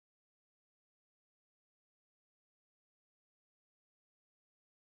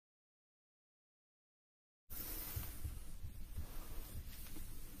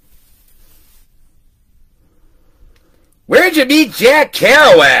"Where'd you meet Jack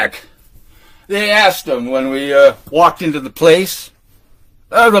Kerouac?" they asked him when we walked into the place.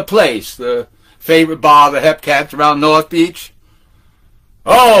 The favorite bar of the Hepcats around North Beach.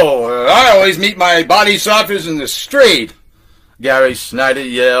 "Oh, I always meet my body softeners in the street," Gary Snyder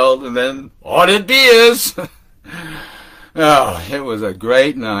yelled, and then ordered beers. Oh, it was a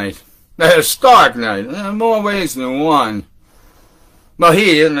great night. A stark night, in more ways than one. Well,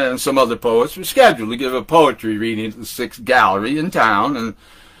 he and some other poets were scheduled to give a poetry reading at the 6th Gallery in town, and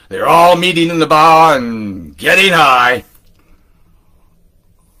they were all meeting in the bar and getting high.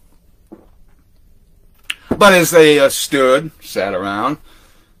 But as they sat around,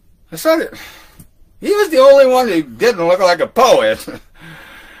 I saw that he was the only one who didn't look like a poet.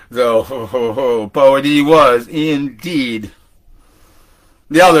 Though, poet he was, indeed.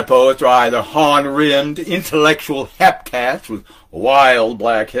 The other poets were either horn-rimmed, intellectual hepcats with wild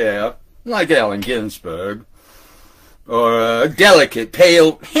black hair, like Allen Ginsberg, or delicate,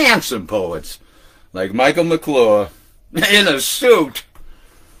 pale, handsome poets, like Michael McClure, in a suit,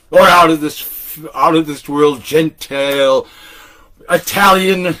 or out of this world gentile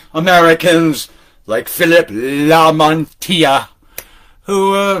Italian Americans like Philip Lamantia,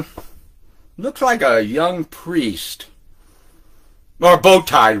 who looked like a young priest, or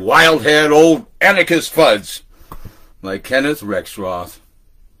bow-tied, wild-haired old anarchist fuds like Kenneth Rexroth,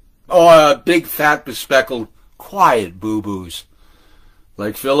 or big, fat, bespectacled, quiet boo-boos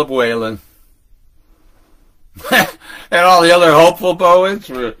like Philip Whalen. And all the other hopeful poets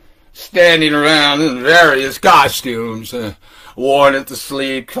were standing around in various costumes, worn at the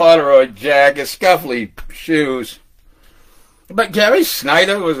sleeve, corduroy jackets, scuffly shoes. But Gary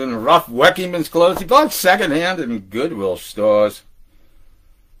Snyder was in rough workingman's clothes he bought second-hand in Goodwill stores.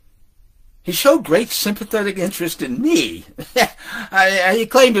 He showed great sympathetic interest in me. He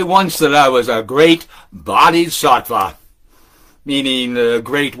claimed at once that I was a great bodhisattva, meaning a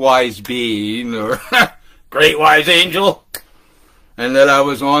great wise being, or great wise angel, and that I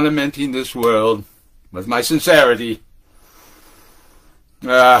was ornamenting this world with my sincerity.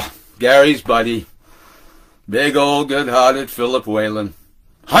 Gary's buddy, big old good-hearted Philip Whalen.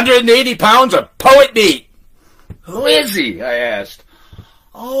 180 pounds of poet meat. "Who is he?" I asked.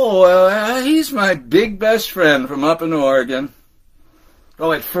 "Oh, he's my big best friend from up in Oregon."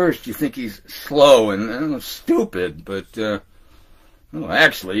 Oh, at first you think he's slow and stupid, but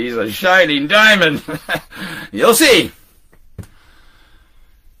actually he's a shining diamond. You'll see.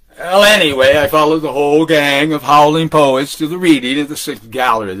 Well, anyway, I followed the whole gang of howling poets to the reading at the 6th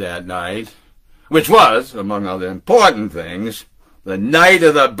Gallery that night, which was, among other important things, the night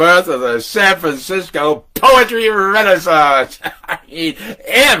of the birth of the San Francisco Poetry Renaissance. I mean,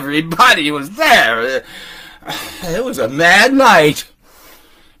 everybody was there. It was a mad night.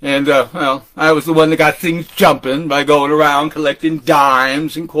 And, I was the one that got things jumping by going around collecting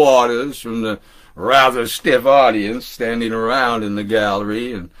dimes and quarters from the rather stiff audience standing around in the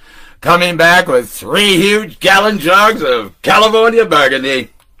gallery, and coming back with 3 huge gallon jugs of California Burgundy.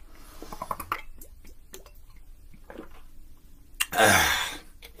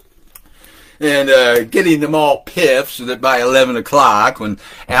 And getting them all piffed so that by 11 o'clock, when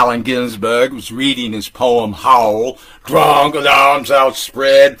Allen Ginsberg was reading his poem Howl, drunk with arms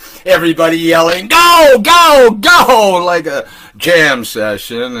outspread, everybody yelling, "Go, go, go!" like a jam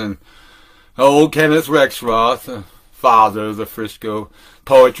session, and old Kenneth Rexroth, the father of the Frisco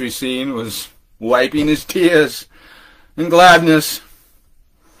poetry scene, was wiping his tears in gladness.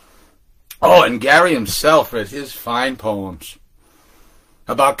 Oh, and Gary himself read his fine poems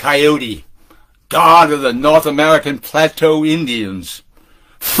about Coyote, god of the North American Plateau Indians.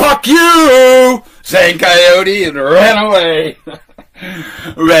 "Fuck you!" sang Coyote and ran away.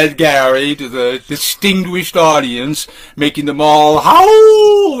 Read Gary to the distinguished audience, making them all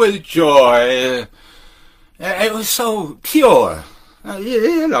howl with joy. It was so pure.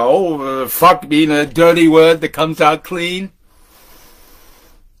 Fuck being a dirty word that comes out clean.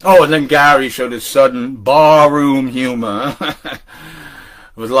 Oh, and then Gary showed his sudden barroom humor,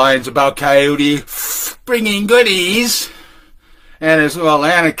 with lines about Coyote bringing goodies, and as well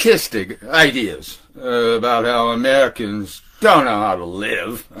anarchistic ideas about how Americans don't know how to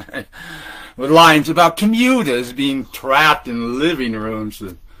live, with lines about commuters being trapped in living rooms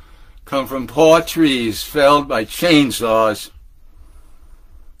that come from poor trees felled by chainsaws.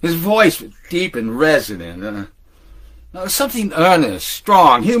 His voice was deep and resonant, something earnest,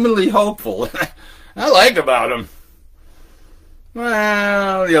 strong, humanly hopeful. I liked about him.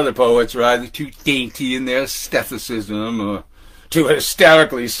 Well, the other poets were either too dainty in their aestheticism, or too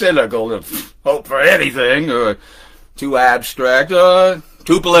hysterically cynical to hope for anything, or too abstract, or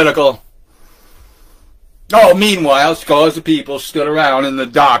too political. Oh, meanwhile, scores of people stood around in the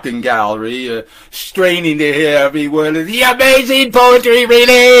docking gallery, straining to hear every word of the amazing poetry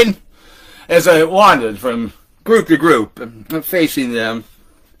reading. As I wandered from group to group, facing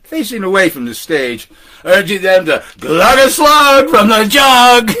away from the stage, urging them to glug a slug from the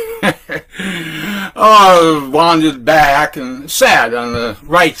jug. Or wandered back and sat on the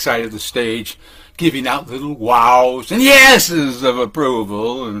right side of the stage, giving out little wows and yeses of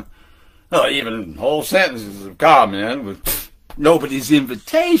approval, and even whole sentences of comment with nobody's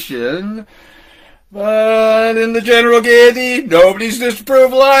invitation. But in the general gaiety, nobody's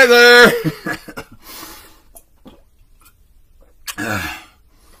disapproval either.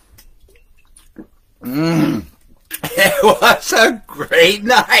 It was a great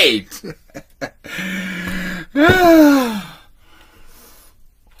night.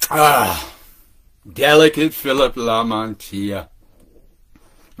 Delicate Philip Lamantia.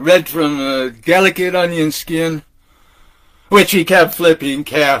 Read from a delicate onion skin, which he kept flipping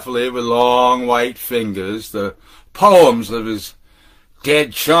carefully with long white fingers, the poems of his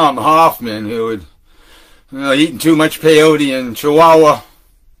dead chum Hoffman, who had eaten too much peyote in Chihuahua,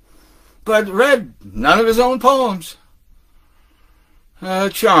 but read none of his own poems. A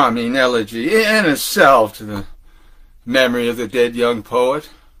charming elegy in itself to the memory of the dead young poet.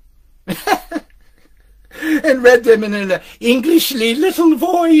 And read them in an Englishly little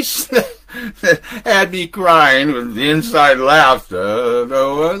voice that had me crying with inside laughter,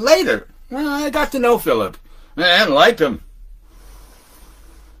 though later I got to know Philip and liked him.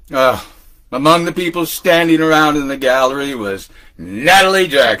 Among the people standing around in the gallery was Natalie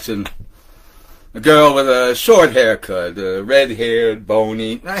Jackson, a girl with a short haircut, red-haired,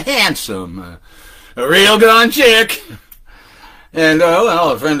 bony, handsome, a real-gone chick. And,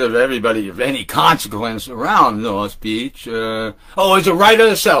 a friend of everybody of any consequence around North Beach. Was a writer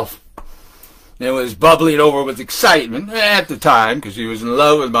herself. It was bubbling over with excitement at the time, because she was in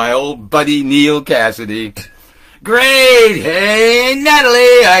love with my old buddy Neil Cassidy. Great! Hey,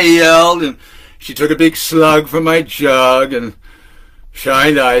 Natalie! I yelled, and she took a big slug from my jug and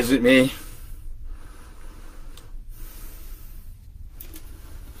shined eyes at me.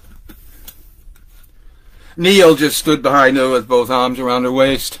 Neil just stood behind her with both arms around her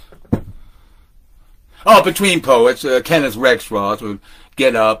waist. Between poets, Kenneth Rexroth would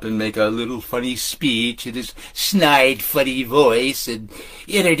get up and make a little funny speech in his snide, funny voice and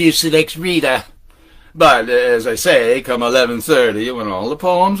introduce the next reader. But, as I say, come 11:30, when all the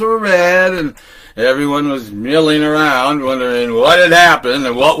poems were read and everyone was milling around wondering what had happened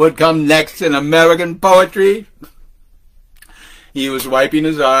and what would come next in American poetry, he was wiping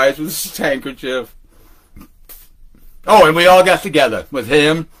his eyes with his handkerchief. And we all got together with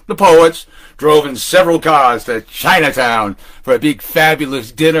him, the poets, drove in several cars to Chinatown for a big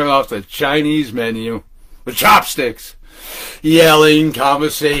fabulous dinner off the Chinese menu with chopsticks, yelling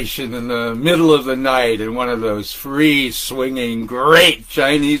conversation in the middle of the night in one of those free swinging great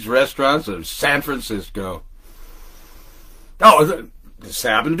Chinese restaurants of San Francisco. This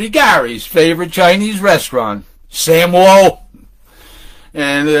happened to be Gary's favorite Chinese restaurant, Samwo.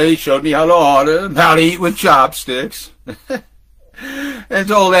 And he showed me how to order, how to eat with chopsticks, and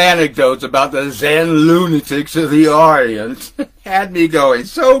told anecdotes about the Zen lunatics of the Orient. Had me going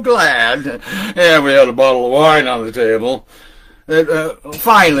so glad. And we had a bottle of wine on the table.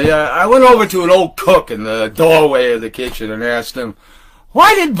 Finally, I went over to an old cook in the doorway of the kitchen and asked him,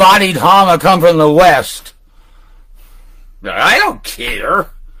 "Why did Bodied Hama come from the West?" "I don't care,"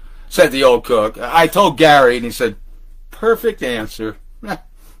 said the old cook. I told Gary, and he said, "Perfect answer.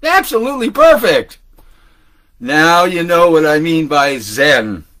 Absolutely perfect. Now you know what I mean by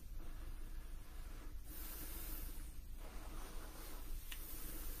Zen."